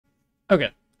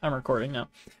Okay, I'm recording now.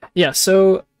 Yeah,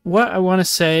 so what I want to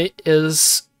say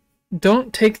is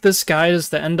don't take this guide as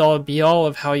the end-all be-all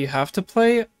of how you have to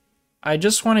play. I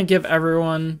just want to give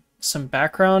everyone some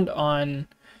background on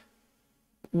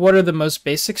what are the most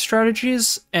basic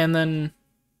strategies, and then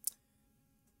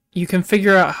you can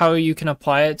figure out how you can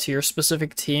apply it to your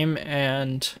specific team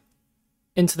and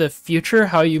into the future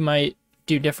how you might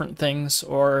do different things.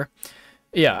 Or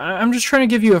yeah, I'm just trying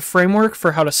to give you a framework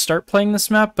for how to start playing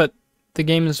this map, but the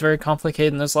game is very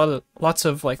complicated and there's lots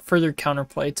of like further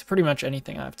counterplay to pretty much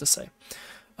anything I have to say.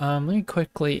 Let me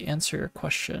quickly answer your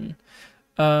question.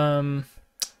 Newcomer,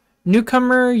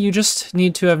 you just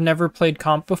need to have never played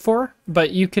comp before,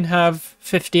 but you can have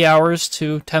 50 hours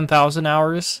to 10,000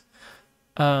 hours.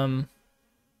 Yeah,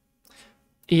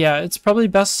 it's probably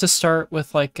best to start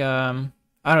with like, I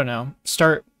don't know,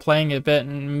 start playing a bit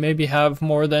and maybe have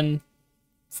more than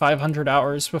 500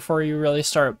 hours before you really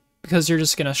start, because you're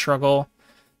just going to struggle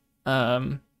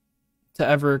to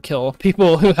ever kill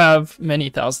people who have many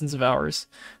thousands of hours.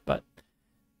 But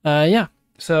yeah,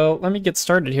 so let me get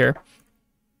started here.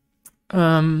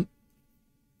 So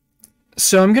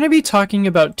I'm going to be talking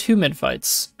about two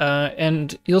mid-fights,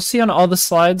 and you'll see on all the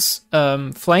slides,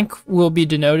 flank will be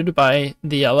denoted by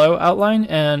the yellow outline,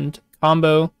 and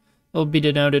combo will be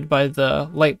denoted by the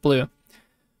light blue.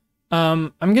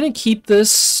 I'm going to keep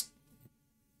this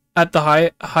at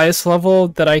the highest level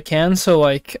that I can, so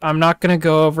like I'm not going to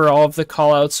go over all of the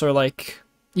callouts, or like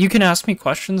you can ask me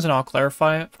questions and I'll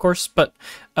clarify, of course, but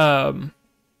gonna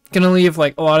leave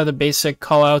like a lot of the basic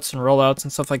callouts and rollouts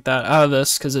and stuff like that out of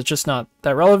this because it's just not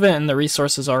that relevant, and the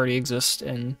resources already exist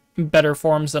in better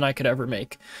forms than I could ever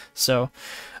make. So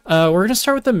we're gonna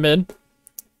start with the mid,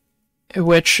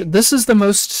 which this is the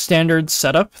most standard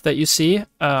setup that you see.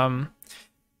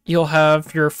 You'll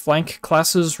have your flank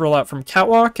classes roll out from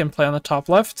catwalk and play on the top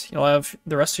left. You'll have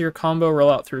the rest of your combo roll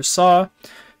out through saw.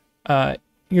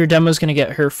 Your demo is going to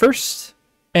get here first,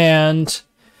 and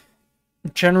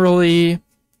generally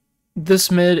this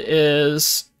mid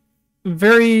is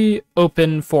very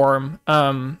open form.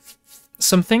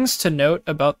 Some things to note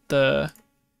about the...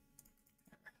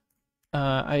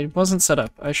 I wasn't set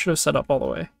up. I should have set up all the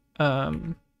way.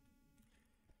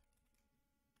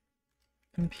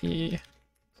 MP...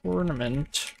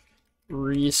 Tournament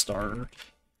restart.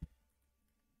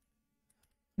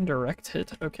 Direct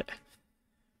hit. Okay.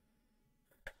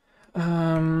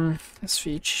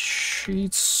 SV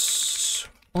cheats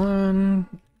 1.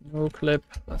 No clip.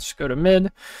 Let's go to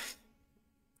mid.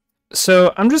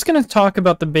 So I'm just going to talk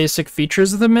about the basic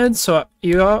features of the mid. So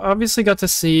you obviously got to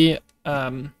see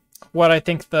what I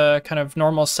think the kind of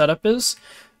normal setup is,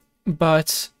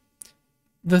 but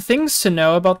the things to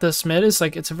know about this mid is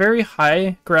like it's a very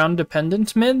high ground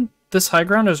dependent mid. This high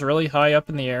ground is really high up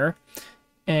in the air,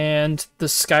 and the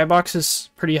skybox is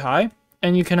pretty high,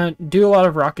 and you can do a lot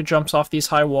of rocket jumps off these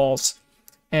high walls,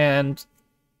 and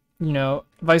you know,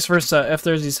 vice versa. If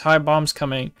there's these high bombs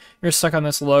coming, you're stuck on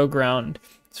this low ground.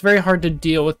 It's very hard to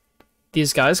deal with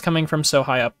these guys coming from so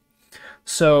high up.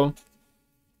 So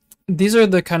these are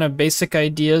the kind of basic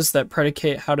ideas that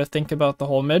predicate how to think about the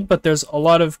whole mid, but there's a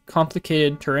lot of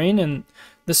complicated terrain, and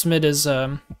this mid is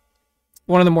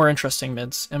one of the more interesting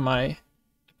mids, in my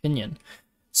opinion.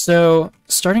 So,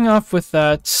 starting off with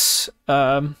that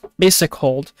basic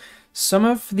hold, some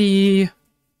of the...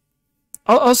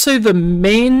 I'll say the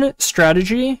main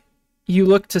strategy you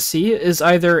look to see is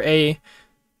either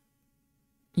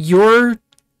you're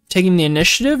taking the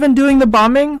initiative and doing the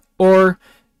bombing, or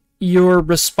you're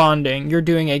responding, you're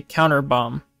doing a counter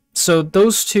bomb. So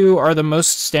those two are the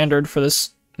most standard for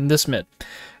this mid.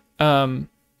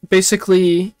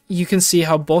 Basically, you can see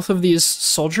how both of these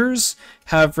soldiers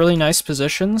have really nice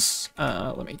positions.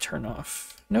 Let me turn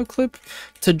off no clip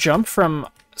to jump from...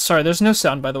 Sorry, there's no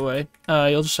sound, by the way.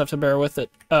 You'll just have to bear with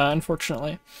it,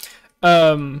 unfortunately.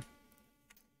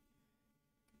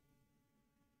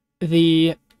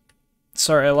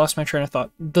 Sorry, I lost my train of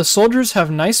thought. The soldiers have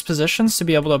nice positions to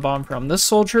be able to bomb from. This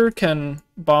soldier can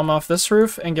bomb off this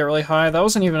roof and get really high. That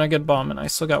wasn't even a good bomb, and I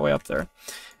still got way up there.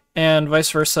 And vice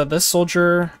versa, this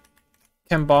soldier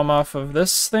can bomb off of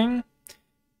this thing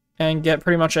and get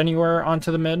pretty much anywhere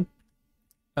onto the mid.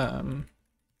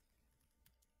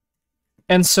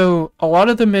 And so a lot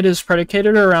of the mid is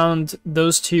predicated around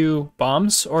those two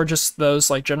bombs, or just those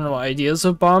like general ideas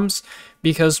of bombs,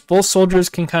 because both soldiers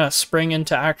can kind of spring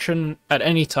into action at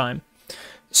any time.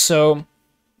 So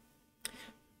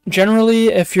generally,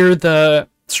 if you're the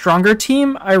stronger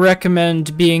team, I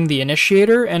recommend being the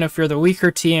initiator, and if you're the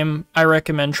weaker team, I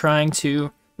recommend trying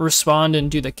to respond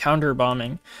and do the counter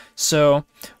bombing. So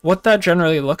what that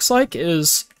generally looks like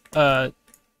is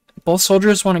both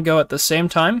soldiers want to go at the same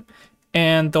time,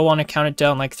 and they'll want to count it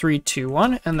down like 3, 2,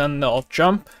 1, and then they'll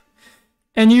jump.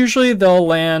 And usually they'll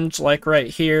land like right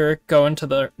here, go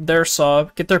into their saw,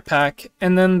 get their pack,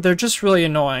 and then they're just really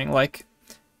annoying. Like,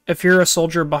 if you're a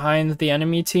soldier behind the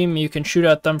enemy team, you can shoot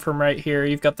at them from right here.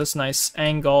 You've got this nice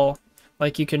angle,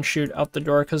 like you can shoot out the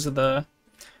door because of the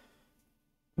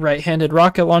right-handed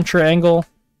rocket launcher angle,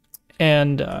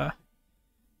 and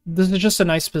this is just a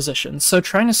nice position. So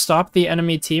trying to stop the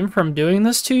enemy team from doing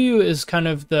this to you is kind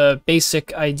of the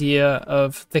basic idea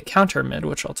of the counter mid,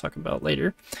 which I'll talk about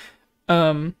later.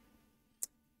 And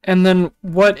then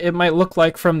what it might look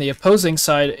like from the opposing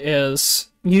side is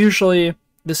usually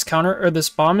this counter or this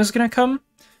bomb is going to come.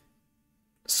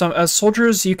 So as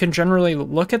soldiers, you can generally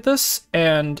look at this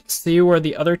and see where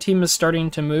the other team is starting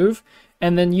to move,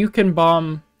 and then you can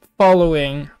bomb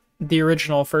following the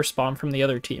original first bomb from the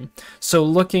other team. So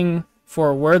looking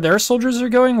for where their soldiers are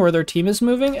going, where their team is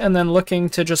moving, and then looking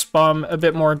to just bomb a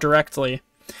bit more directly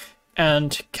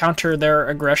and counter their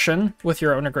aggression with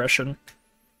your own aggression.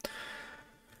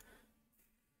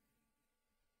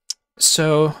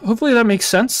 So hopefully that makes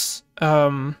sense.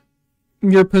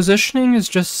 Your positioning is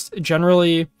just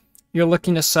generally you're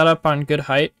looking to set up on good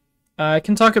height. I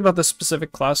can talk about the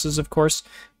specific classes, of course.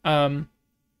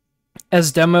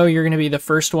 As demo, you're going to be the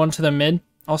first one to the mid.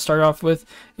 I'll start off with,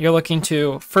 you're looking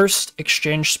to first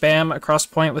exchange spam across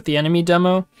point with the enemy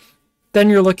demo. Then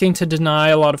you're looking to deny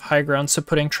a lot of high ground, so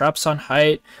putting traps on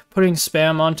height, putting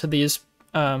spam onto these,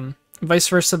 vice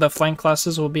versa, the flank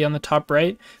classes will be on the top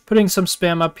right. Putting some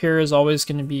spam up here is always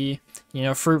going to be, you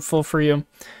know, fruitful for you.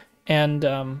 And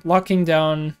locking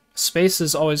down space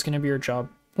is always going to be your job.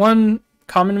 One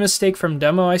common mistake from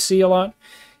demo I see a lot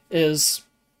is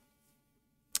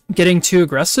getting too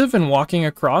aggressive and walking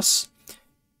across.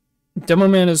 Demo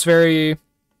man is very,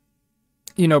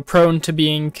 you know, prone to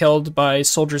being killed by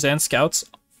soldiers and scouts,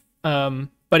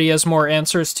 but he has more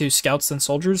answers to scouts than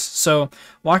soldiers, so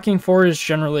walking forward is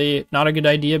generally not a good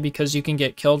idea because you can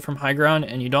get killed from high ground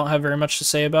and you don't have very much to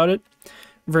say about it,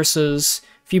 versus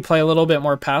if you play a little bit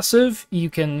more passive, you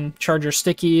can charge your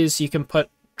stickies, you can put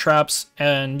traps,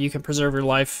 and you can preserve your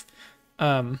life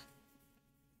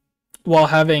while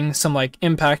having some like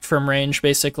impact from range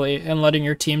basically, and letting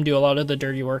your team do a lot of the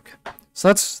dirty work. So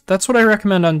that's what I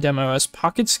recommend on demo. As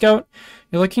pocket scout,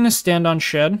 you're looking to stand on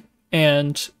shed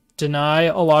and deny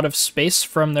a lot of space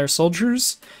from their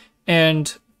soldiers,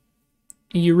 and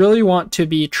you really want to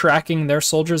be tracking their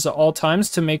soldiers at all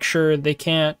times to make sure they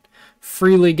can't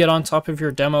freely get on top of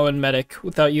your demo and medic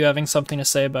without you having something to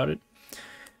say about it.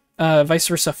 Vice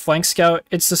versa, flank scout,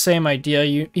 it's the same idea.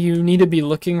 You need to be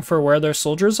looking for where their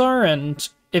soldiers are, and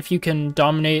if you can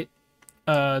dominate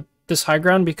this high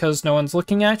ground because no one's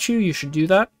looking at you, you should do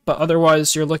that. But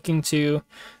otherwise, you're looking to,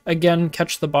 again,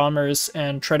 catch the bombers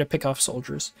and try to pick off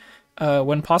soldiers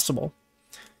when possible.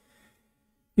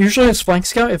 Usually as flank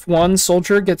scout, if one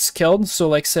soldier gets killed, so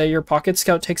like say your pocket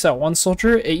scout takes out one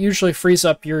soldier, it usually frees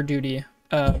up your duty.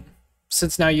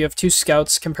 Since now you have 2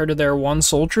 scouts compared to their 1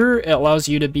 soldier, it allows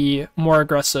you to be more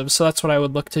aggressive. So that's what I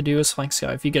would look to do as flank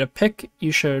scout. If you get a pick,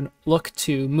 you should look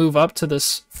to move up to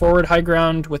this forward high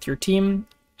ground with your team,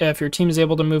 if your team is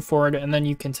able to move forward, and then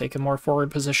you can take a more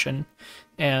forward position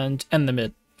and end the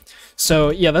mid. So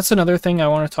yeah, that's another thing I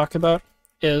want to talk about,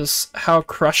 is how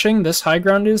crushing this high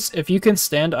ground is. If you can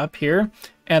stand up here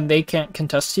and they can't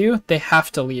contest you, they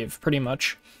have to leave, pretty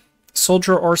much.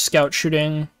 Soldier or scout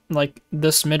shooting like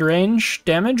this mid-range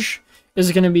damage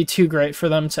is going to be too great for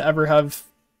them to ever have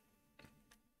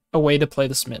a way to play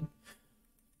this mid.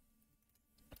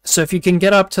 So if you can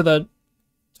get up to the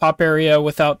top area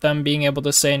without them being able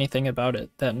to say anything about it,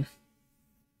 then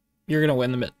you're going to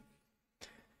win the mid.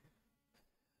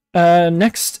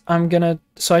 Next,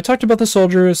 so I talked about the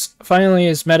soldiers, finally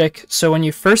is medic. So when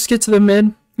you first get to the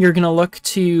mid, you're going to look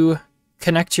to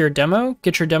connect your demo,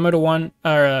 get your demo to 1,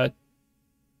 or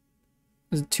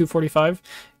is it 245?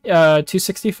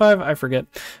 265? I forget.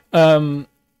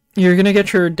 You're going to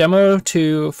get your demo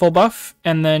to full buff,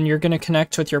 and then you're going to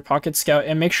connect with your pocket scout,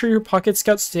 and make sure your pocket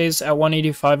scout stays at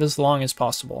 185 as long as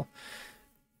possible.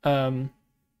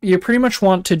 You pretty much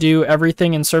want to do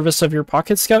everything in service of your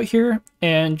pocket scout here,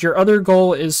 and your other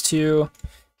goal is to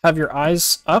have your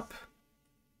eyes up.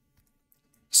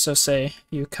 So say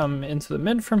you come into the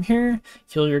mid from here,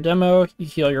 heal your demo, you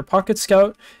heal your pocket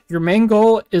scout. Your main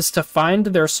goal is to find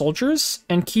their soldiers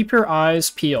and keep your eyes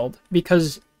peeled,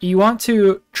 because you want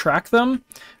to track them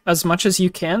as much as you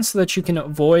can so that you can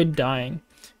avoid dying.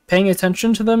 Paying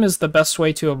attention to them is the best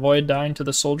way to avoid dying to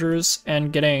the soldiers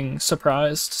and getting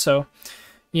surprised. So,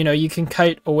 you know, you can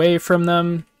kite away from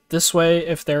them this way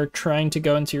if they're trying to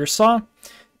go into your saw,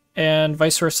 and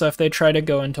vice versa. If they try to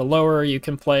go into lower, you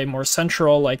can play more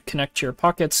central, like connect to your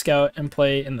pocket scout and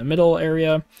play in the middle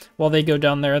area. While they go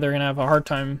down there, they're going to have a hard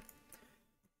time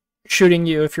shooting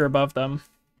you if you're above them.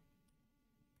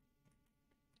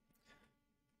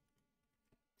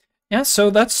 Yeah, so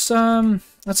that's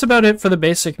about it for the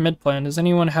basic mid plan. Does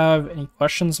anyone have any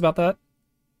questions about that?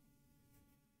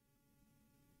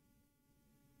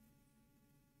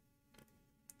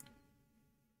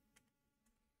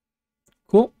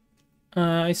 Cool.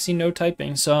 I see no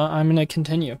typing, so I'm going to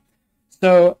continue.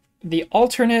 So the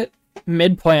alternate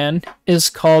mid plan is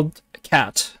called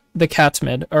cat, the cat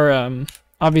mid, or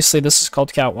obviously this is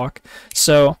called catwalk.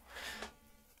 So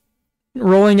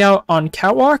rolling out on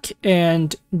catwalk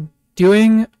and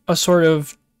doing a sort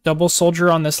of double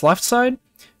soldier on this left side,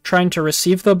 trying to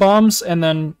receive the bombs, and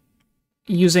then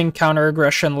using counter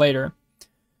aggression later.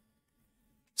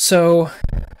 So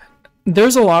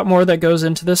there's a lot more that goes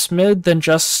into this mid than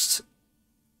just,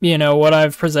 you know, what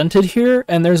I've presented here,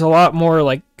 and there's a lot more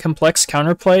like complex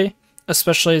counterplay,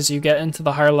 especially as you get into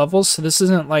the higher levels. So this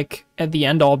isn't like at the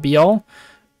end all be all.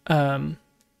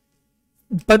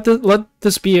 But let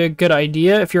this be a good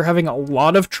idea. If you're having a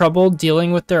lot of trouble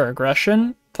dealing with their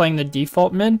aggression, playing the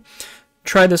default mid,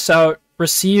 try this out.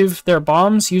 Receive their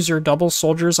bombs, use your double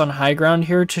soldiers on high ground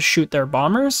here to shoot their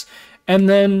bombers, and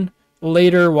then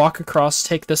later walk across,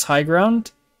 take this high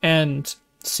ground, and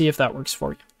see if that works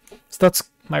for you. So that's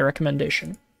my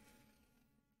recommendation.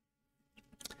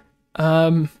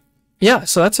 Yeah,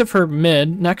 so that's it for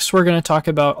mid. Next, we're going to talk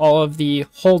about all of the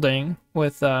holding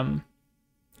with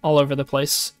all over the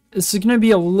place. This is going to be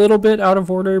a little bit out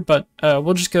of order, but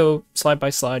we'll just go slide by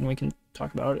slide and we can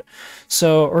talk about it.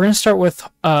 So we're going to start with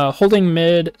holding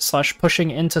mid / pushing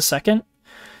into second.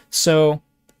 So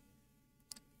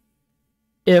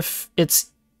if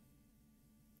it's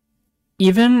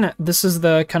even, this is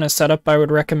the kind of setup I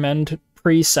would recommend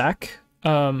pre-sack.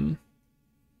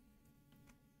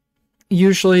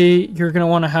 Usually you're going to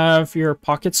want to have your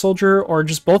pocket soldier or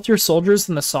just both your soldiers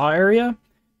in the saw area.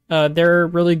 They're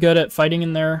really good at fighting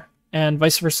in there, and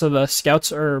vice versa. The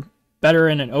scouts are better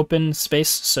in an open space,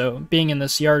 so being in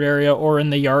this yard area or in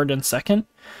the yard in second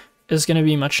is going to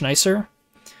be much nicer.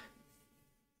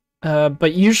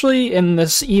 But usually in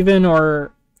this even,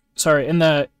 or sorry, in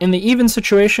the even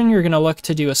situation, you're going to look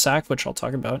to do a sack, which I'll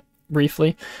talk about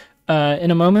briefly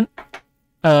in a moment.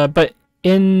 But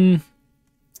in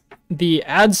the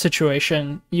add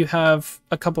situation, you have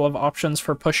a couple of options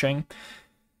for pushing.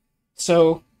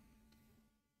 So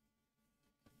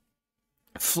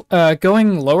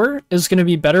going lower is going to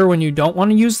be better when you don't want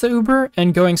to use the Uber,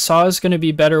 and going saw is going to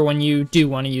be better when you do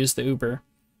want to use the Uber.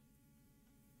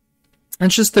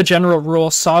 It's just the general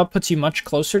rule. Saw puts you much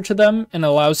closer to them and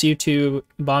allows you to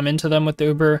bomb into them with the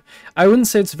Uber. I wouldn't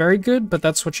say it's very good, but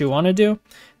that's what you want to do.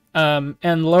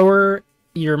 And lower,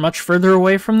 you're much further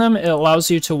away from them. It allows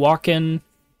you to walk in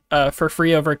for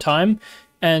free over time,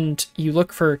 and you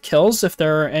look for kills if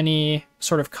there are any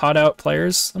sort of caught out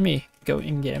players. Let me go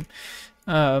in game.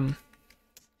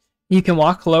 You can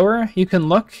walk lower. You can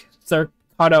look. If there are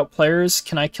caught out players,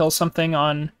 can I kill something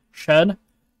on shed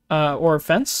or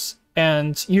fence?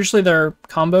 And usually their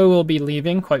combo will be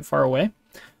leaving quite far away.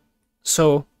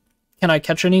 So can I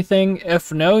catch anything?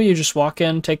 If no, you just walk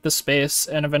in, take the space,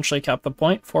 and eventually cap the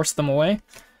point, force them away.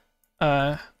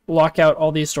 Lock out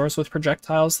all these doors with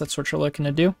projectiles. That's what you're looking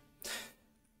to do.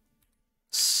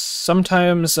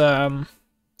 Sometimes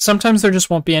there just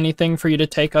won't be anything for you to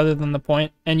take other than the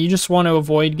point, and you just want to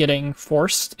avoid getting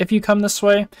forced if you come this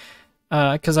way,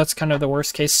 because that's kind of the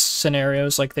worst case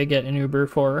scenarios, like they get an Uber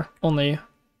for only...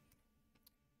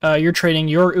 you're trading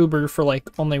your Uber for like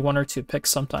only 1 or 2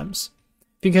 picks sometimes.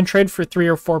 If you can trade for 3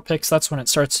 or 4 picks, that's when it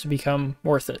starts to become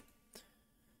worth it.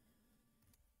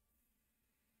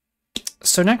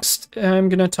 So next, I'm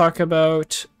going to talk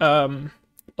about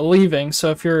leaving.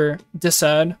 So if you're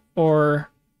disad or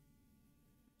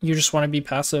you just want to be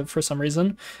passive for some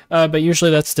reason, but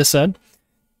usually that's disad.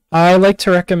 I like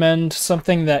to recommend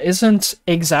something that isn't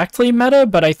exactly meta,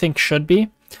 but I think should be.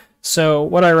 So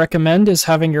what I recommend is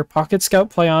having your pocket scout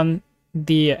play on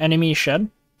the enemy shed.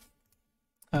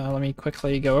 Let me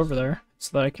quickly go over there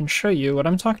so that I can show you what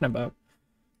I'm talking about.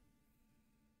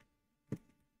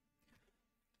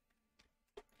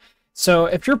 So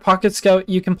if you're pocket scout,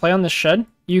 you can play on the shed.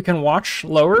 You can watch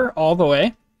lower all the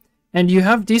way, and you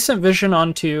have decent vision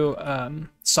onto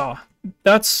saw.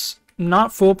 That's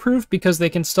not foolproof because they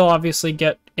can still obviously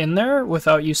get in there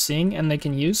without you seeing, and they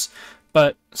can use.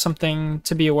 But something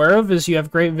to be aware of is you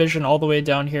have great vision all the way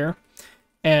down here.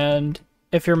 And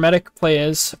if your medic play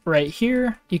is right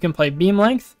here, you can play beam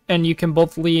length, and you can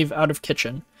both leave out of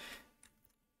kitchen.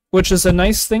 which is a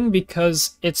nice thing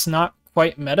because it's not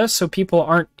quite meta, so people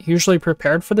aren't usually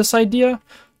prepared for this idea.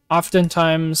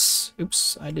 Oftentimes,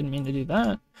 oops, I didn't mean to do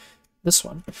that. This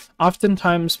one.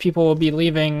 Oftentimes people will be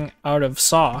leaving out of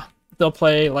Saw. They'll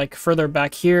play like further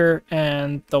back here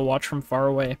and they'll watch from far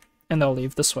away and they'll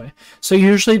leave this way. So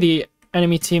usually the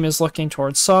enemy team is looking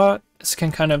towards Saw. This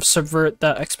can kind of subvert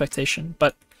that expectation,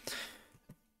 but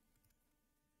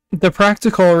the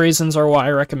practical reasons are why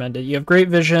I recommend it. You have great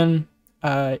vision,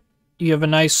 you have a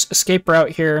nice escape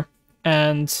route here,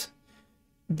 and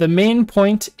the main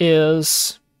point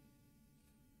is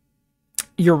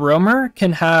your roamer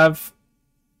can have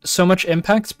so much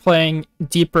impact playing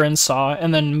deeper in Saw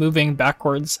and then moving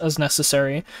backwards as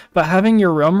necessary. But having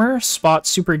your roamer spot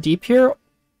super deep here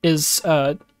is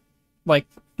like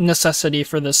necessity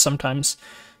for this sometimes.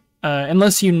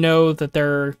 Unless you know that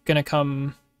they're gonna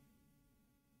come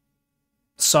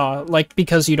Saw, like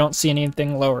because you don't see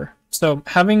anything lower. So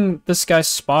having this guy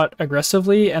spot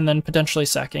aggressively and then potentially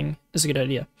sacking is a good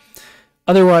idea.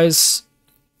 Otherwise,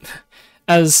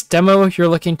 as demo, you're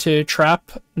looking to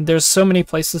trap. There's so many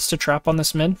places to trap on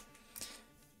this mid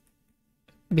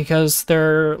because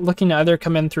they're looking to either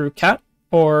come in through cat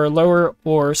or lower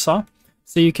or Saw.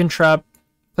 So you can trap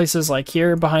places like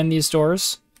here behind these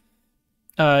doors.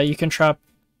 You can trap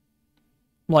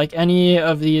like any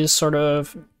of these sort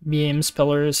of beams,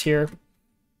 pillars here.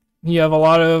 You have a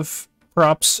lot of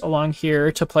props along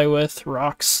here to play with,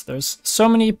 rocks. There's so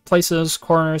many places,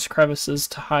 corners, crevices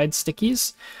to hide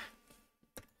stickies.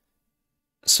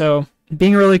 So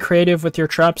being really creative with your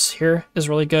traps here is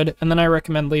really good. And then I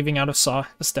recommend leaving out of Saw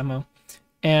as demo.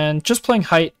 And just playing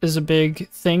height is a big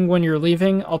thing when you're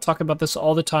leaving. I'll talk about this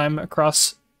all the time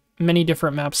across many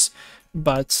different maps,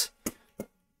 but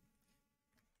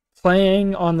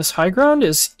playing on this high ground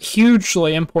is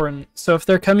hugely important. So if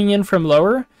they're coming in from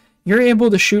lower, you're able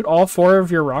to shoot all 4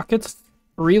 of your rockets,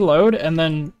 reload, and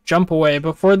then jump away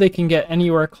before they can get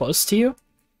anywhere close to you.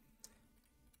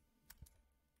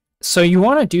 So you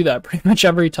want to do that pretty much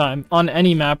every time on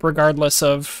any map, regardless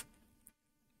of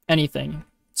anything.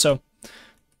 So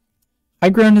high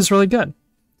ground is really good,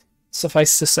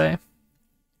 suffice to say.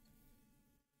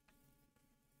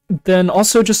 Then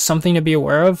also just something to be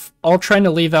aware of. All trying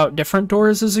to leave out different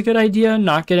doors is a good idea,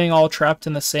 not getting all trapped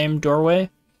in the same doorway.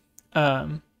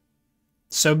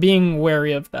 So being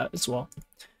wary of that as well.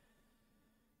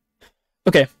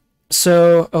 Okay,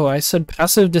 so, oh, I said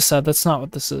passive disad. That's not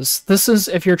what this is. This is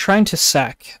if you're trying to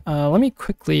sack. Let me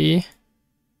quickly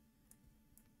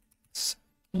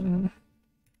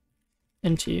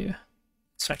into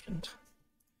second.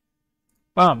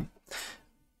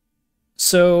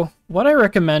 So what I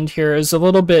recommend here is a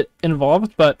little bit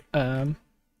involved, but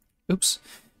oops.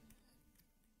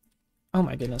 Oh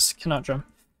my goodness, cannot jump.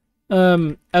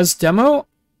 As demo,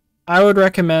 I would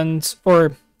recommend,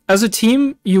 or as a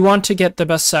team, you want to get the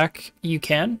best sack you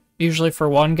can, usually for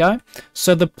one guy.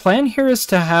 So the plan here is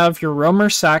to have your roamer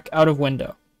sack out of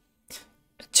window.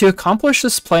 To accomplish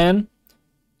this plan,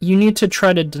 you need to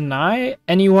try to deny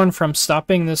anyone from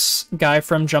stopping this guy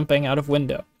from jumping out of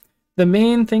window. The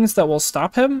main things that will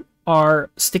stop him are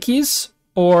stickies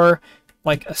or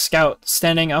like a scout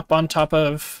standing up on top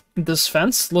of this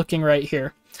fence looking right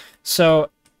here. So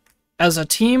as a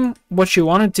team, what you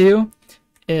want to do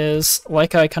is,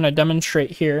 like I kind of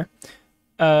demonstrate here,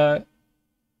 I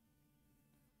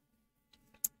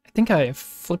think I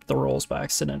flipped the roles by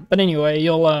accident. But anyway,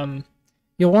 you'll want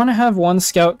to have one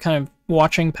scout kind of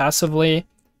watching passively,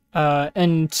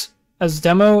 and as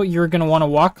demo, you're going to want to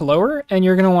walk lower, and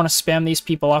you're going to want to spam these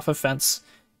people off a fence.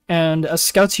 And as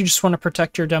scouts, you just want to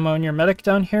protect your demo and your medic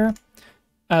down here.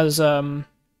 As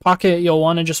pocket, you'll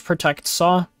want to just protect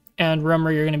Saw, and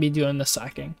roamer, you're going to be doing the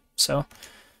sacking. So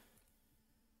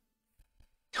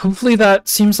hopefully that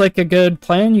seems like a good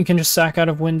plan. You can just sack out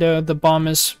of window. The bomb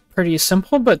is pretty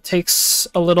simple, but takes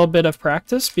a little bit of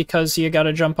practice because you got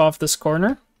to jump off this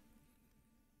corner.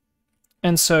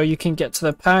 And so you can get to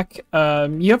the pack.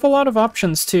 You have a lot of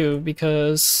options too,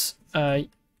 because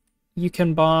you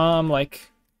can bomb like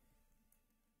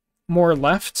more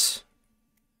left.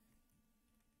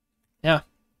 Yeah,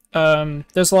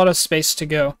 there's a lot of space to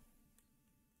go.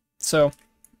 So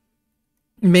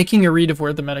making a read of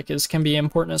where the medic is can be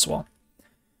important as well.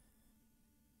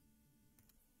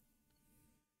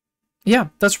 Yeah,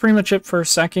 that's pretty much it for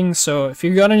sacking. So if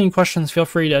you got any questions, feel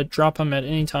free to drop them at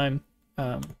any time.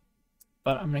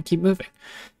 But I'm going to keep moving.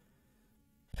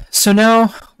 So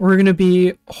now we're going to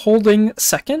be holding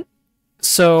second.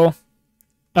 So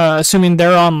assuming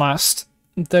they're on last,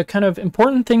 the kind of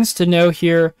important things to know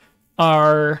here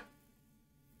are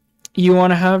you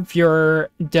want to have your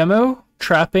demo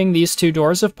trapping these 2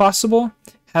 doors if possible.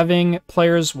 having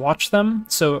players watch them.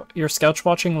 So your scout's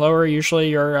watching lower, usually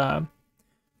your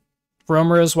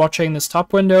roamer is watching this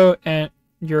top window, and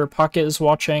your pocket is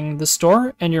watching this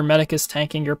door, and your medic is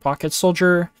tanking your pocket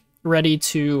soldier, ready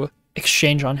to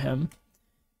exchange on him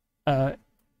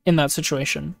in that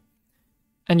situation.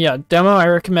 And yeah, demo, I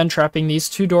recommend trapping these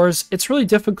two doors. It's really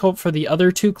difficult for the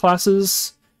other two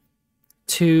classes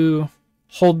to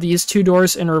hold these two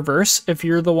doors in reverse if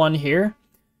you're the one here.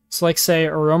 So like say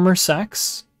a roamer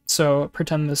sacks, so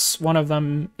pretend this one of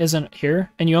them isn't here,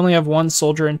 and you only have one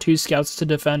soldier and two scouts to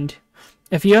defend.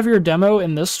 If you have your demo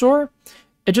in this door,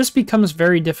 it just becomes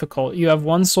very difficult. You have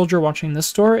one soldier watching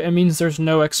this door, it means there's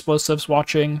no explosives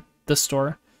watching this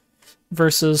door.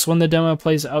 Versus when the demo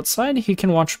plays outside, he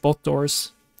can watch both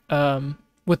doors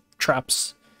with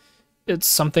traps. It's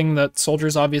something that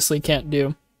soldiers obviously can't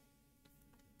do.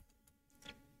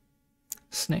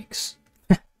 Snakes.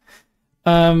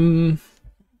 Yeah,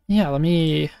 let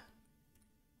me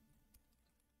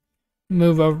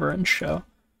move over and show.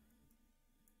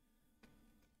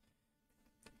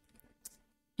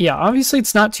 Yeah, obviously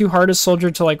it's not too hard a soldier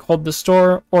to like hold this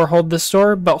door or hold this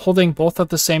door, but holding both at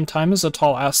the same time is a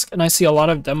tall ask. And I see a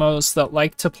lot of demos that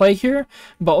like to play here,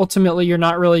 but ultimately you're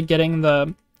not really getting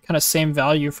the kind of same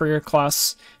value for your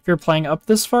class if you're playing up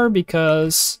this far,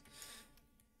 because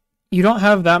you don't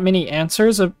have that many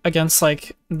answers against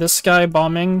like this guy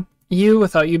bombing you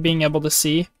without you being able to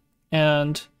see,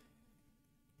 and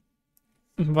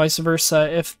vice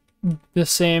versa. If the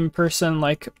same person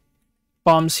like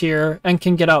bombs here and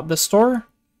can get out this door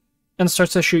and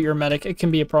starts to shoot your medic, it can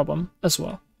be a problem as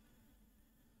well.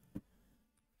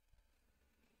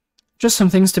 Just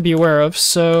some things to be aware of.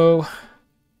 So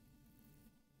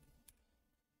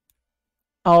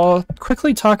I'll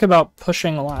quickly talk about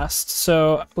pushing last.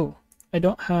 So, oh,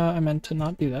 I meant to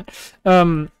not do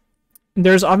that.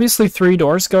 There's obviously 3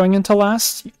 doors going into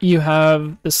last. You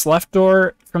have this left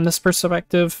door from this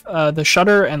perspective, the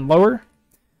shutter and lower.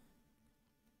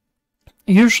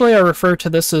 Usually I refer to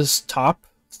this as top,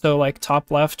 so like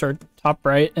top left or top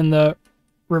right in the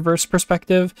reverse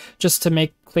perspective, just to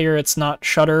make clear it's not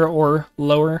shutter or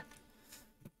lower.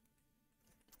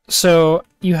 So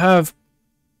you have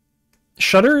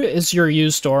shutter is your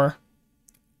used door.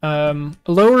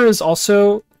 Lower is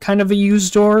also kind of a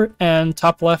used door, and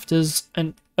top left is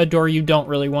a door you don't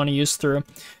really want to use through.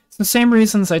 It's the same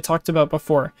reasons I talked about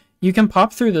before. You can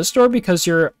pop through this door because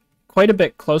you're quite a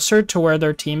bit closer to where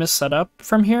their team is set up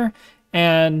from here,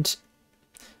 and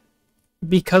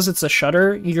because it's a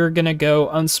shutter, you're gonna go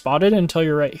unspotted until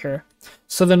you're right here.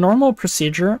 So the normal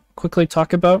procedure, quickly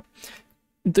talk about,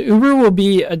 the Uber will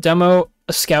be a demo,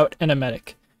 a scout, and a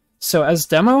medic. So as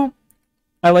demo,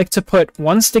 I like to put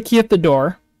 1 sticky at the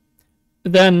door,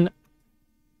 then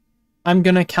I'm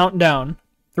gonna count down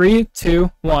 3,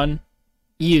 2, 1,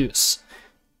 use.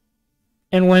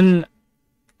 And when,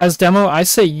 as demo, I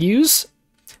say use,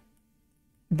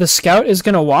 the scout is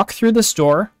gonna walk through this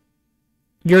door,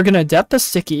 you're gonna det the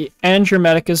sticky, and your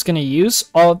medic is gonna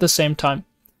use all at the same time.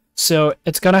 So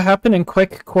it's gonna happen in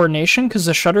quick coordination because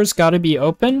the shutter's gotta be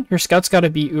open, your scout's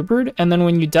gotta be Ubered, and then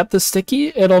when you det the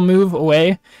sticky, it'll move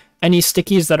away any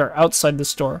stickies that are outside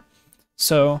this door.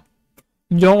 So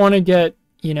you don't want to get,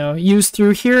 used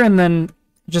through here and then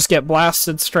just get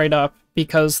blasted straight up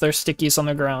because there's stickies on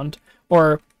the ground.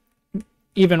 Or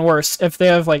even worse, if they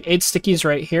have like 8 stickies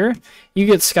right here, you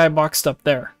get skyboxed up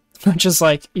there. Which is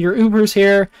like, your Uber's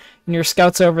here and your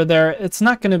scout's over there. It's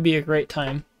not going to be a great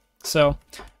time. So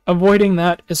avoiding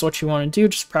that is what you want to do.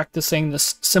 Just practicing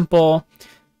this simple,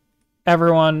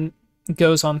 everyone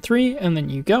goes on 3 and then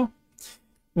you go.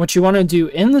 What you want to do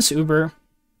in this Uber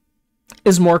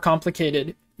is more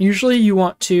complicated. Usually you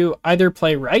want to either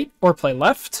play right or play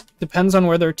left, depends on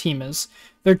where their team is.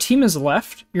 If their team is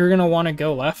left, you're going to want to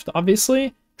go left,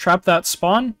 obviously, trap that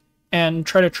spawn, and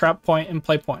try to trap point and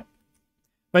play point.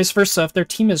 Vice versa, if their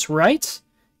team is right,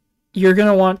 you're going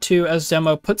to want to, as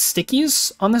demo, put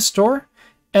stickies on this door,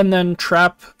 and then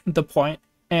trap the point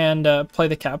and play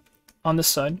the cap on this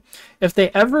side. If they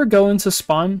ever go into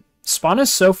spawn, spawn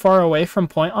is so far away from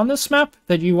point on this map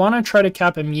that you want to try to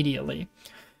cap immediately.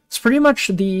 It's pretty much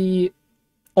the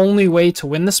only way to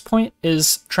win this point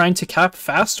is trying to cap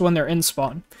fast when they're in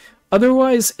spawn.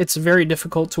 Otherwise, it's very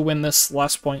difficult to win this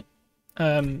last point.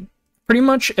 Pretty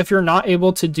much, if you're not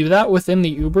able to do that within the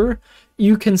Uber,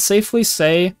 you can safely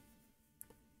say,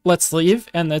 let's leave,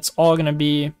 and it's all going to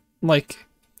be, like,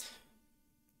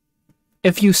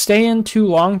 if you stay in too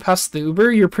long past the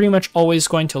Uber, you're pretty much always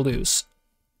going to lose.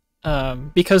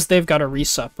 Because they've got a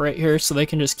resup right here, so they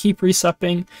can just keep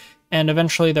resupping, and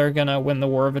eventually they're gonna win the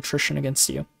war of attrition against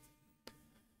you.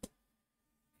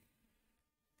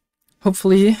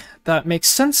 Hopefully that makes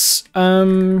sense. Let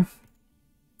me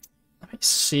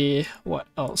see what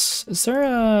else. Is there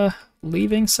a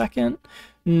leaving second?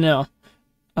 No.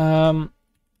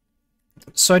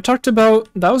 So I talked about,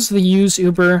 that was the use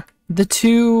Uber. The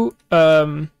two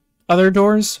other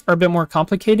doors are a bit more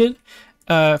complicated.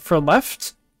 For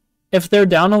left, if they're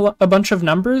down a bunch of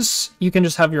numbers, you can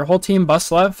just have your whole team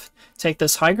bust left, take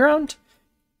this high ground,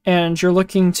 and you're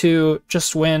looking to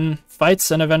just win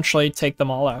fights and eventually take them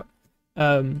all out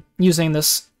using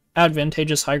this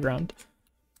advantageous high ground.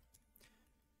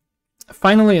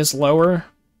 Finally is lower.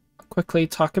 I'll quickly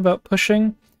talk about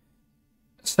pushing.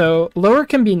 So lower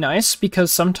can be nice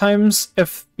because sometimes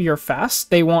if you're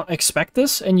fast, they won't expect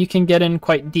this and you can get in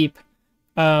quite deep.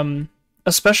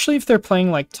 Especially if they're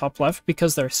playing like top left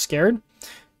because they're scared.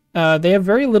 They have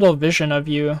very little vision of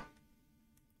you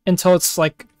until it's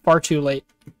like far too late.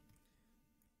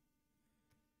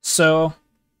 So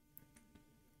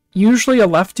usually a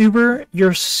left Uber,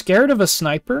 you're scared of a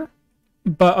sniper,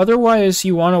 but otherwise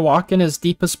you want to walk in as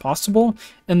deep as possible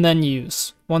and then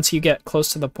use once you get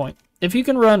close to the point. If you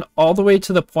can run all the way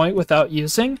to the point without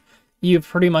using, you've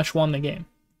pretty much won the game.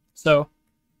 So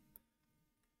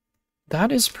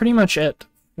that is pretty much it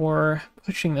for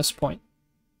pushing this point.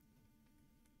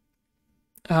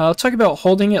 I'll talk about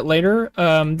holding it later.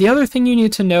 The other thing you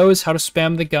need to know is how to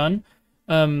spam the gun.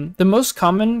 The most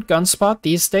common gun spot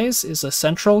these days is a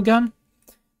central gun.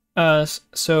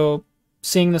 So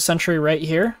seeing the sentry right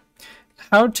here.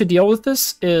 How to deal with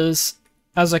this is,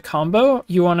 as a combo,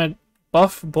 you want to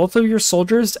buff both of your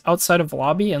soldiers outside of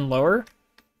lobby and lower.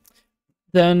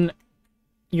 Then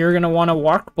you're going to want to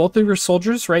walk both of your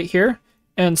soldiers right here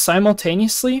and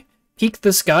simultaneously peek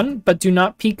this gun, but do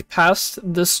not peek past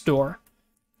this door.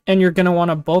 And you're going to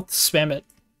want to both spam it.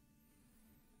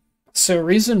 So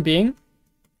reason being,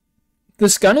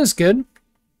 this gun is good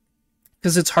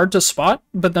because it's hard to spot,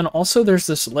 but then also there's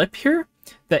this lip here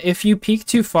that if you peek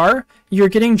too far, you're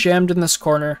getting jammed in this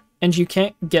corner and you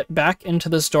can't get back into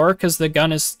this door because the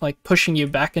gun is like pushing you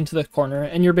back into the corner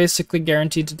and you're basically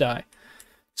guaranteed to die.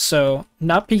 So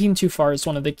not peeking too far is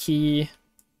one of the key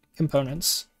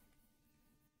components.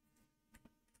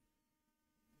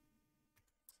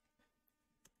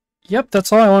 Yep,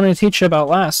 that's all I wanted to teach you about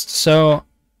last. So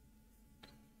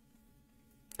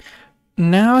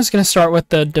now I was going to start with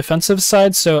the defensive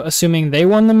side. So assuming they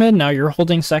won the mid, now you're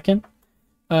holding second.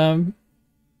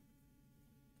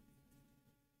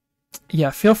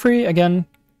 Yeah, feel free, again,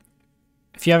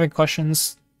 if you have any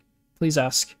questions, please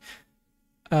ask.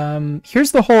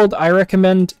 Here's the hold I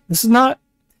recommend. This is not,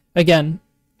 again,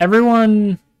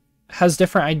 everyone has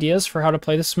different ideas for how to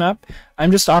play this map.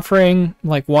 I'm just offering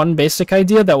like one basic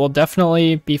idea that will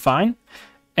definitely be fine.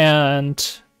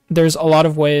 And there's a lot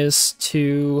of ways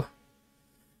to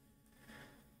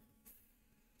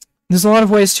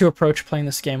approach playing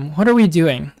this game. What are we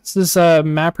doing? This is a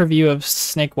map review of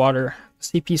Snakewater,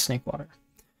 CP Snakewater.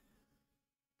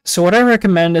 So what I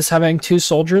recommend is having two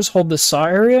soldiers hold the saw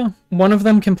area. One of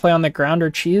them can play on the ground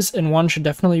or cheese, and one should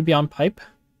definitely be on pipe.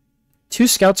 Two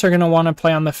scouts are going to want to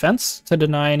play on the fence to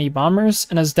deny any bombers,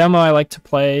 and as demo I like to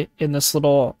play in this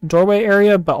little doorway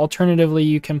area, but alternatively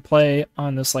you can play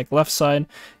on this like left side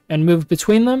and move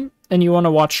between them, and you want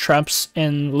to watch traps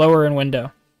in lower and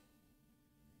window.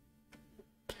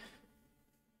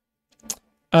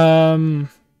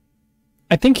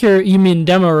 I think here you mean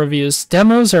demo reviews.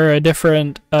 Demos are a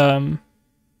different, demos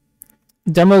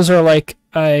are like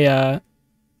a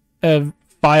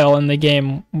file in the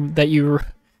game that you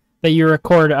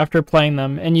record after playing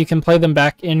them, and you can play them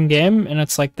back in game, and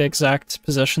it's like the exact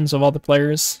positions of all the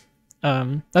players.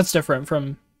 That's different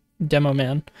from Demo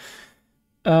Man.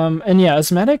 And yeah,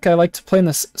 as medic, I like to play in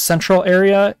this central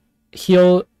area,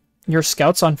 heal your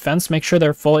scouts on fence, make sure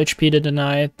they're full HP to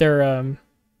deny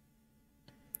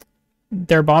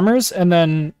their bombers, and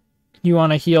then you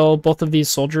want to heal both of these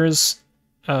soldiers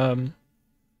to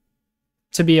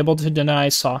be able to deny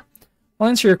saw. I'll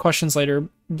answer your questions later,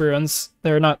 Bruins.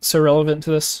 They're not so relevant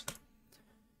to this.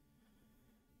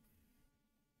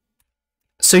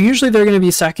 So usually they're going to be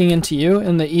sacking into you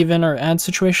in the even or add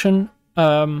situation.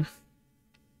 I'll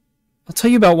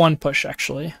tell you about one push,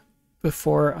 actually,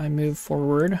 before I move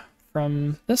forward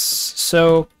from this.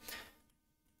 So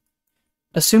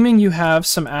assuming you have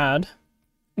some add,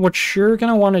 what you're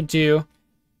going to want to do,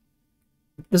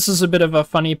 this is a bit of a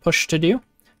funny push to do,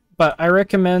 but I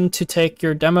recommend to take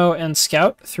your demo and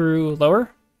scout through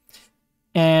lower,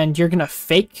 and you're going to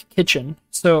fake kitchen.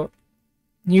 So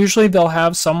usually they'll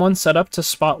have someone set up to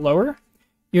spot lower.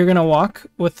 You're going to walk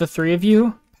with the three of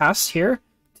you past here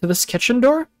to this kitchen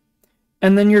door,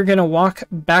 and then you're going to walk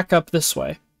back up this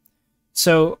way.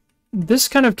 So this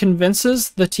kind of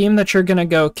convinces the team that you're going to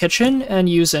go kitchen and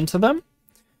use into them.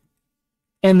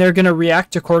 And they're going to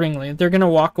react accordingly. They're going to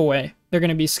walk away. They're going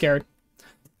to be scared.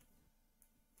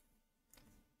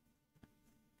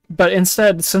 But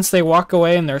instead, since they walk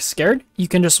away and they're scared, you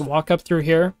can just walk up through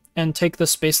here and take the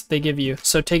space that they give you.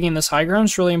 So taking this high ground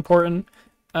is really important,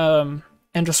 and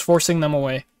just forcing them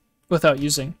away without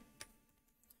using.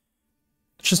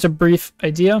 It's just a brief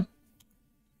idea.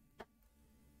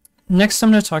 Next,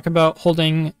 I'm going to talk about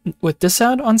holding with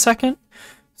DisAd on second.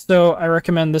 So I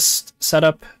recommend this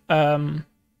setup,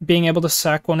 being able to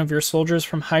sack one of your soldiers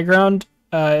from high ground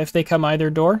if they come either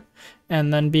door,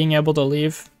 and then being able to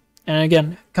leave. And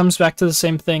again, it comes back to the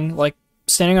same thing, like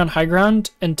standing on high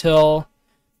ground until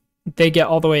they get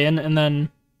all the way in, and then,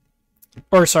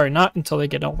 or sorry, not until they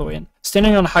get all the way in.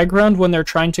 Standing on high ground when they're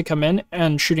trying to come in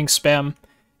and shooting spam,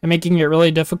 and making it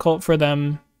really difficult for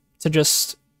them to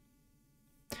just,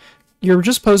 you're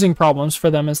just posing problems for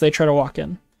them as they try to walk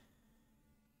in.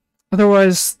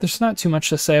 Otherwise, there's not too much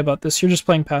to say about this. You're just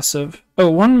playing passive. Oh,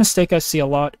 one mistake I see a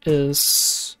lot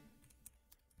is...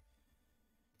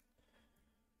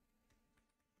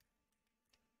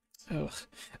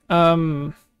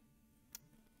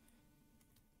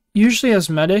 usually as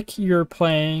medic, you're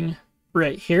playing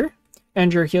right here,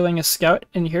 and you're healing a scout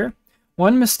in here.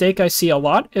 One mistake I see a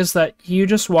lot is that you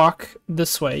just walk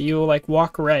this way. You like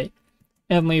walk right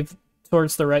and leave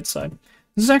towards the right side.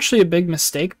 This is actually a big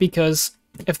mistake because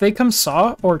if they come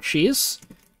saw or cheese,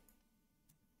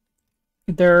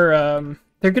 they're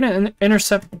gonna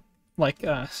intercept. Like,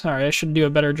 sorry, I should do a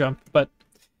better jump, but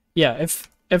yeah,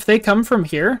 if they come from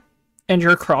here and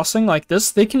you're crossing like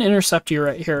this, they can intercept you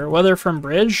right here, whether from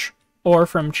bridge or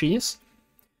from cheese.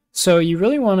 So you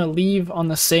really want to leave on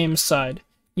the same side.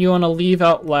 You want to leave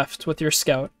out left with your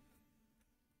scout.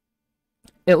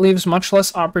 It leaves much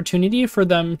less opportunity for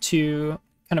them to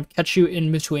kind of catch you in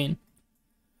between.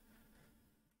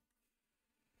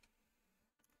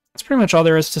 That's pretty much all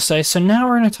there is to say. So now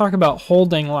we're going to talk about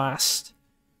holding last.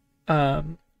 So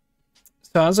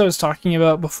as I was talking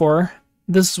about before,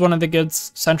 this is one of the good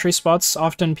sentry spots.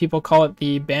 Often people call it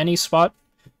the Banny spot,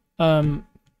 because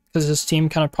his team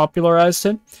kind of popularized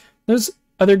it. There's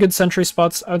other good sentry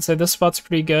spots. I would say this spot's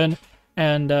pretty good,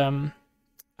 and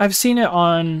I've seen it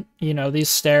on, you know, these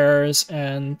stairs,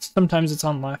 and sometimes it's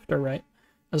on left or right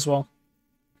as well.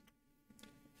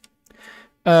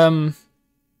 One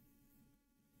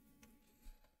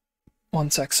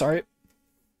sec, sorry.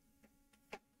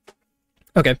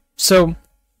 Okay, so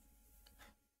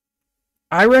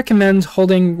I recommend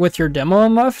holding with your demo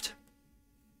on left.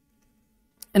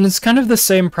 And it's kind of the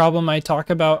same problem I talk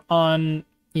about on,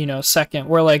 you know, second,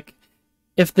 where like,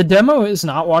 if the demo is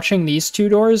not watching these two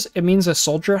doors, it means a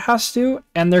soldier has to,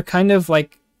 and they're kind of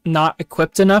like not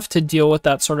equipped enough to deal with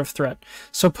that sort of threat.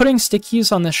 So putting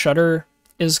stickies on the shutter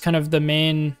is kind of the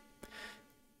main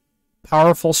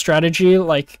powerful strategy.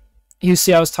 Like you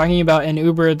see I was talking about an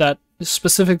Uber that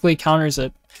specifically counters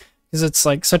it, because it's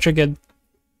like such a good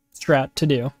strat to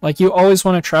do. Like you always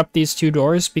want to trap these two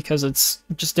doors because it's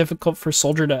just difficult for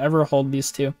soldier to ever hold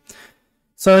these two.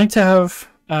 So I like to have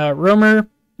Roamer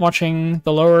watching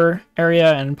the lower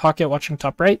area and Pocket watching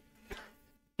top right.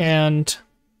 And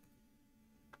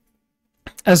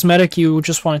as medic, you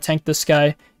just want to tank this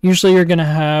guy. Usually you're going to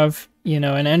have, you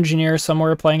know, an engineer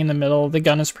somewhere playing in the middle. The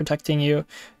gun is protecting you.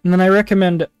 And then I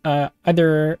recommend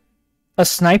either a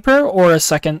sniper or a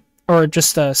second, or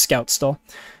just a scout still.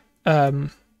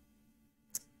 And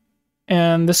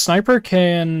the sniper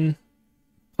can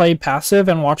play passive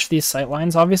and watch these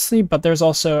sightlines, obviously, but there's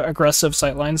also aggressive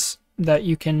sightlines that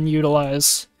you can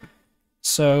utilize.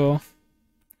 So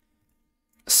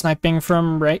sniping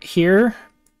from right here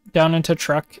down into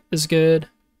truck is good.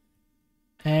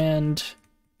 And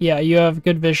yeah, you have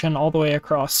good vision all the way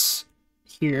across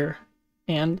here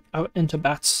and out into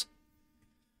bats.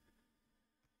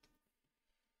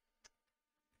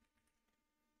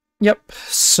 Yep,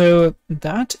 so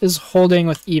that is holding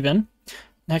with even.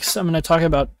 Next, I'm going to talk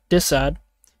about DisAd.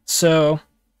 So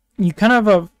you kind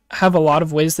of have a lot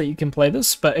of ways that you can play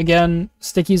this, but again,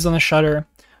 stickies on the shutter.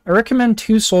 I recommend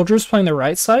two soldiers playing the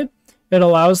right side. It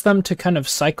allows them to kind of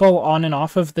cycle on and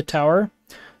off of the tower.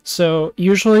 So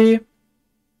usually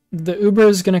the Uber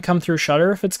is going to come through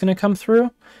shutter if it's going to come through.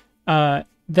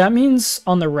 That means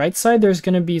on the right side, there's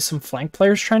going to be some flank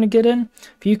players trying to get in.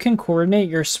 If you can coordinate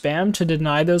your spam to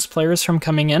deny those players from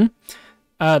coming in,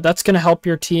 that's going to help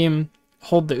your team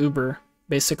hold the Uber,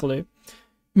 basically.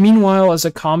 Meanwhile, as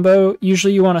a combo,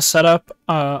 usually you want to set up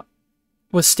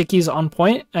with stickies on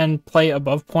point and play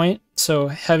above point. So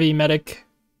heavy medic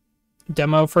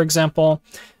demo, for example.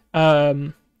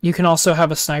 You can also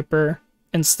have a sniper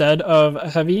instead of a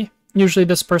heavy. Usually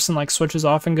this person like switches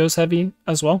off and goes heavy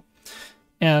as well.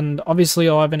 And obviously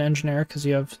you'll have an engineer because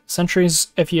you have sentries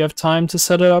if you have time to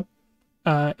set it up.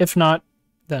 If not,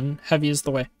 then heavy is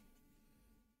the way.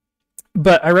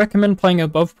 But I recommend playing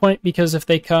above point because if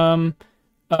they come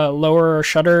lower or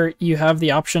shutter, you have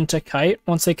the option to kite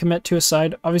once they commit to a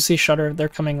side. Obviously shutter, they're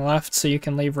coming left, so you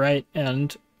can leave right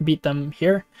and beat them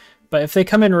here. But if they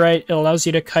come in right, it allows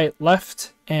you to kite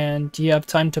left, and you have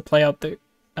time to play out the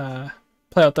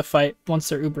fight once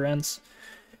their Uber ends.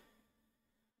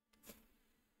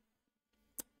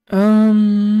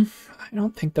 I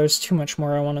don't think there's too much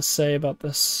more I want to say about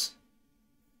this.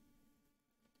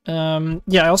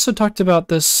 Yeah, I also talked about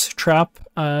this trap.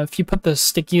 If you put the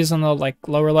stickies on the like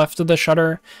lower left of the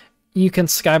shutter, you can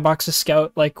skybox a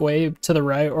scout like way to the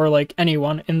right, or like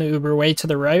anyone in the Uber way to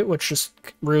the right, which just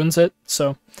ruins it.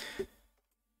 So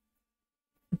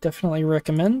definitely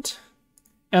recommend.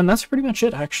 And that's pretty much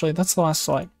it, actually. That's the last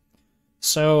slide.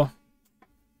 So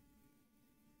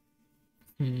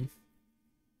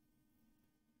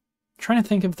trying to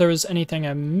think if there was anything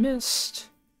I missed.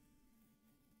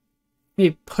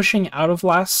 Maybe pushing out of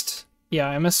last. Yeah,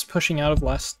 I missed pushing out of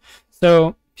last.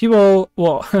 So people,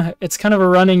 well, it's kind of a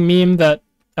running meme that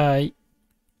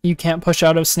you can't push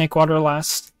out of Snakewater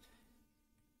last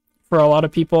for a lot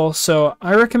of people. So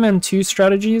I recommend two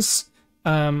strategies.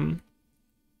 One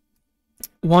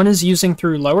is using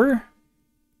through lower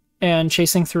and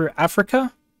chasing through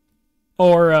Africa,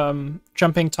 or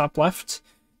jumping top left.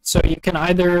 So you can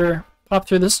either pop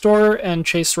through this door and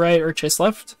chase right or chase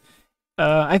left.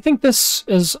 I think this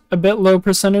is a bit low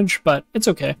percentage, but it's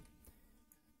okay.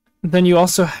 Then you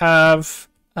also have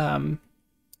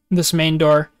this main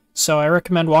door. So I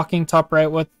recommend walking top right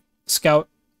with Scout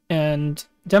and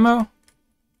Demo,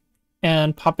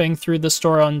 and popping through this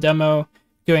door on Demo,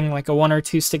 doing like a 1 or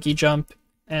 2 sticky jump,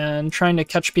 and trying to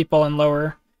catch people in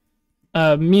lower.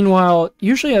 Meanwhile,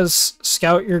 usually as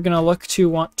Scout, you're going to look to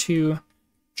want to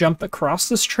jump across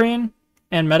this train,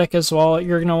 and Medic as well.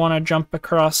 You're going to want to jump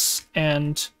across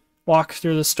and walk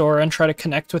through this door and try to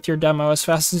connect with your Demo as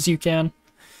fast as you can.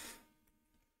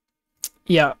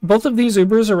 Yeah, both of these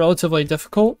Ubers are relatively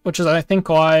difficult, which is I think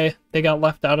why they got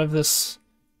left out of this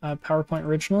PowerPoint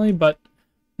originally, but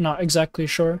not exactly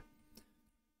sure.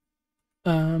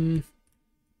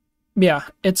 Yeah,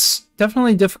 it's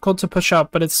definitely difficult to push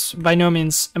out, but it's by no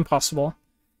means impossible.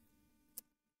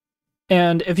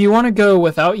 And if you want to go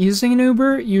without using an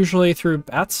Uber, usually through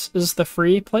Bats is the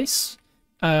free place.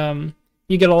 You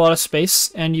get a lot of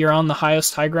space, and you're on the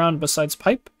highest high ground besides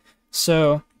Pipe.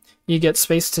 So you get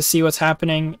space to see what's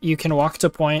happening. You can walk to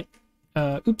point,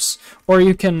 or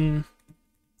you can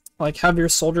like have your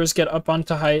soldiers get up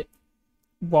onto height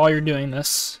while you're doing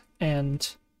this,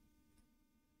 and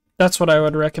that's what I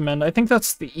would recommend. I think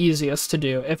that's the easiest to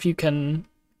do if you can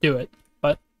do it,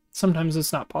 but sometimes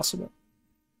it's not possible.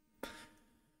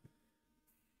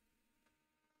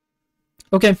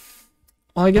 Okay,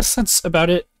 well, I guess that's about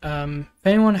it. If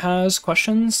anyone has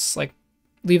questions, like,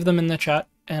 leave them in the chat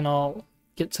and I'll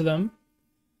get to them.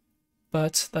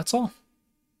 But that's all.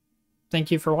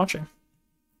 Thank you for watching.